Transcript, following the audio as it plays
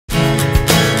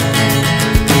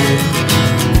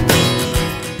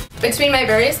Between my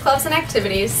various clubs and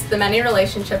activities, the many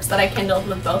relationships that I kindled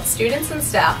with both students and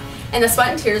staff, and the sweat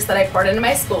and tears that I poured into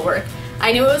my schoolwork,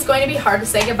 I knew it was going to be hard to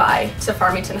say goodbye to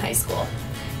Farmington High School.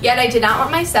 Yet I did not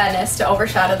want my sadness to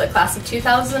overshadow the class of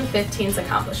 2015's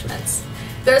accomplishments.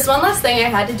 There was one last thing I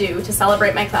had to do to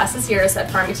celebrate my class's years at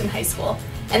Farmington High School,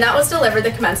 and that was deliver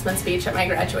the commencement speech at my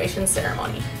graduation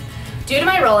ceremony. Due to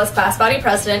my role as class body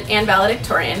president and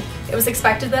valedictorian, it was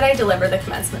expected that I deliver the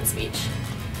commencement speech.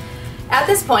 At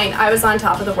this point, I was on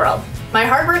top of the world. My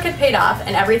hard work had paid off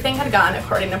and everything had gone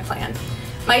according to plan.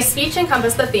 My speech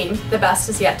encompassed the theme, "The best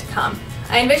is yet to come."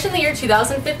 I envisioned the year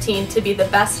 2015 to be the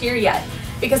best year yet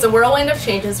because a whirlwind of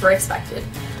changes were expected.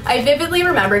 I vividly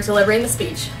remember delivering the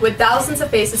speech with thousands of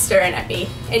faces staring at me,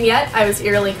 and yet I was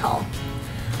eerily calm.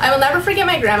 I will never forget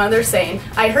my grandmother saying,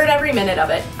 "I heard every minute of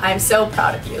it. I am so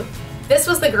proud of you." This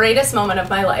was the greatest moment of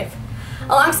my life.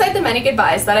 Alongside the many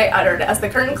goodbyes that I uttered as the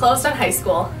curtain closed on high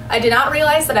school, I did not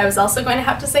realize that I was also going to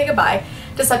have to say goodbye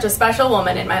to such a special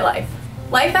woman in my life.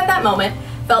 Life at that moment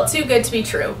felt too good to be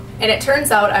true, and it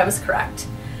turns out I was correct.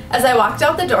 As I walked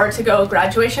out the door to go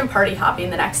graduation party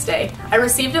hopping the next day, I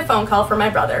received a phone call from my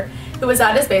brother, who was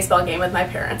at his baseball game with my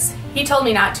parents. He told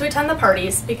me not to attend the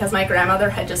parties because my grandmother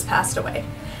had just passed away.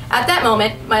 At that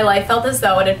moment, my life felt as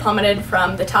though it had plummeted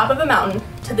from the top of a mountain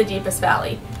to the deepest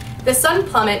valley. This sudden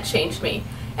plummet changed me,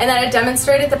 and that it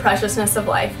demonstrated the preciousness of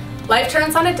life. Life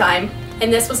turns on a dime,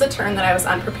 and this was a turn that I was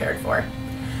unprepared for.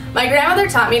 My grandmother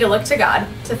taught me to look to God,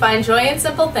 to find joy in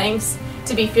simple things,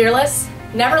 to be fearless,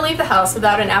 never leave the house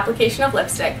without an application of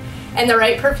lipstick, and the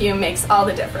right perfume makes all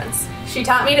the difference. She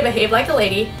taught me to behave like a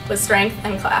lady with strength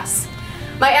and class.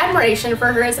 My admiration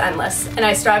for her is endless, and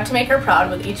I strive to make her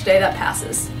proud with each day that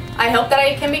passes. I hope that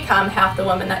I can become half the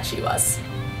woman that she was.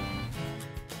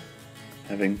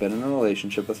 Having been in a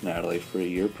relationship with Natalie for a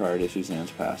year prior to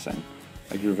Suzanne's passing,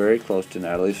 I grew very close to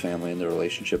Natalie's family and the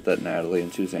relationship that Natalie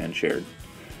and Suzanne shared.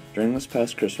 During this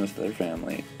past Christmas with their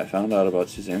family, I found out about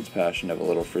Suzanne's passion to have a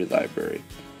little free library.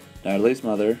 Natalie's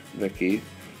mother, Vicky,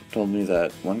 told me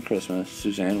that one Christmas,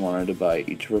 Suzanne wanted to buy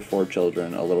each of her 4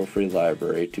 children a little free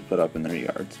library to put up in their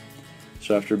yards.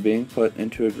 So after being put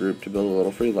into a group to build a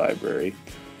little free library,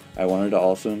 I wanted to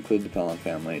also include the Pellin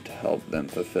family to help them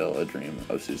fulfill a dream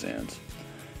of Suzanne's.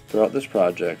 Throughout this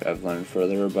project, I've learned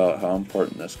further about how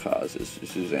important this cause is to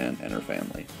Suzanne and her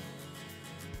family.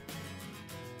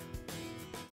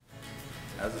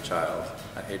 As a child,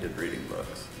 I hated reading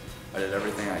books. I did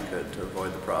everything I could to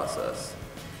avoid the process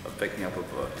of picking up a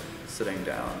book, sitting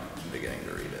down, and beginning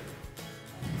to read it.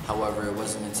 However, it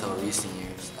wasn't until recent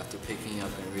years, after picking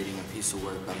up and reading a piece of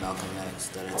work by Malcolm X,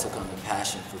 that I took on the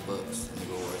passion for books and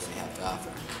the rewards they have to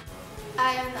offer.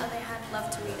 I, on the other hand,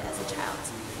 loved to read as a child.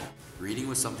 Reading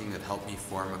was something that helped me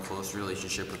form a close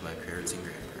relationship with my parents and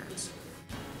grandparents.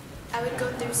 I would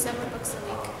go through several books a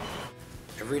week.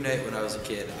 Every night when I was a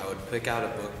kid, I would pick out a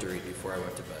book to read before I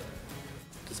went to bed.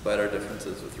 Despite our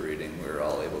differences with reading, we were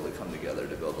all able to come together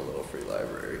to build a little free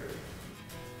library.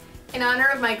 In honor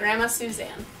of my Grandma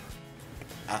Suzanne.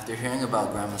 After hearing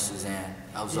about Grandma Suzanne,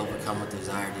 I was overcome with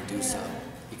desire to do so,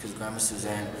 because Grandma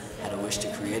Suzanne had a wish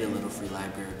to create a little free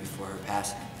library before her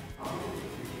passing.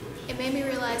 It made me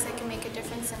realize I can make a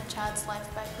difference in a child's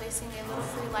life by placing a little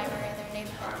free library in their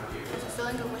neighborhood and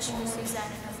fulfilling a wish for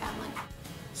Suzanne and her family.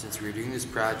 Since we were doing this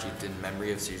project in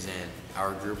memory of Suzanne,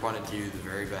 our group wanted to do the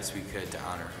very best we could to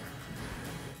honor her.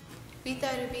 We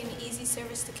thought it would be an easy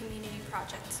service to community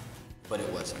project. But it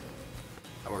wasn't.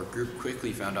 Our group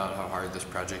quickly found out how hard this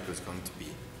project was going to be.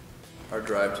 Our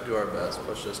drive to do our best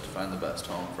pushed us to find the best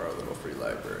home for our little free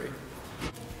library.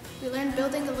 We learned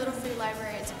building a little free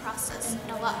library is a process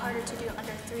and a lot harder to do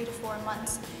under 3 to 4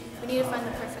 months. We need to find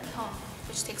the perfect home,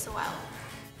 which takes a while.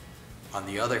 On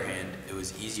the other hand, it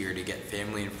was easier to get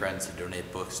family and friends to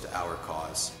donate books to our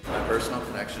cause. My personal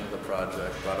connection to the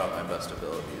project brought out my best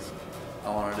abilities. I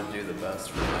wanted to do the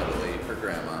best for Natalie, her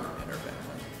grandma, and her family.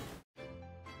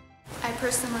 I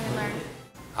personally learned.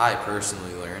 I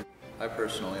personally learned. I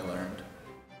personally learned.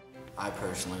 I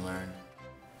personally learned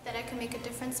That I can make a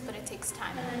difference, but it takes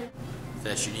time.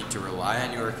 That you need to rely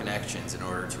on your connections in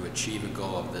order to achieve a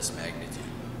goal of this magnitude.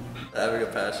 Having a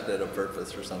passion and a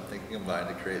purpose for something combined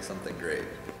to create something great.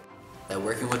 that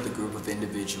working with a group of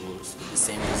individuals with the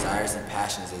same desires and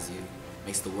passions as you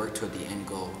makes the work toward the end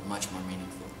goal much more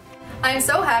meaningful. I am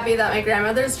so happy that my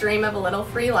grandmother's dream of a little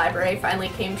free library finally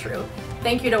came true.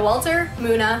 Thank you to Walter,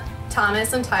 Muna,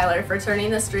 Thomas, and Tyler for turning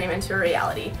this dream into a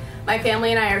reality. My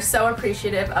family and I are so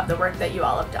appreciative of the work that you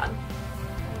all have done.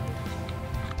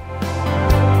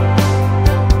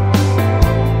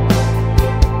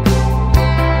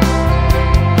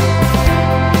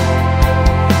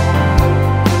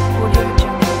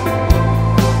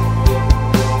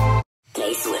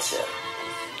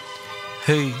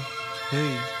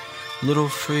 Little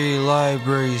free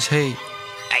libraries hate.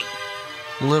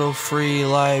 Little free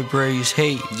libraries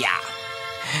hate.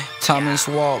 Thomas,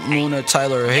 Walt, Muna,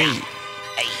 Tyler hate.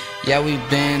 Yeah, we've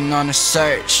been on a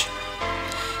search,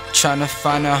 trying to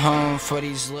find a home for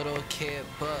these little kid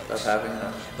books.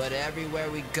 But everywhere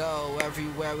we go,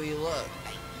 everywhere we look,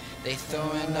 they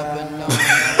throwing up a no,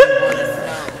 and we wanna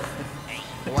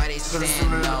know why they saying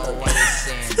no, why they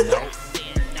saying no,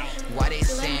 why they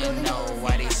saying no,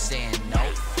 why they saying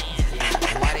no,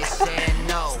 why they saying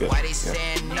no, why they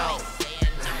saying no,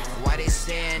 why they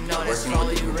saying no, that's all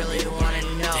we really wanna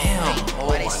know.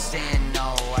 Why they saying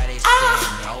no, why they saying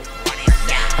no,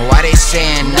 why they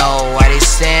saying no, why they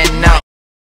saying no,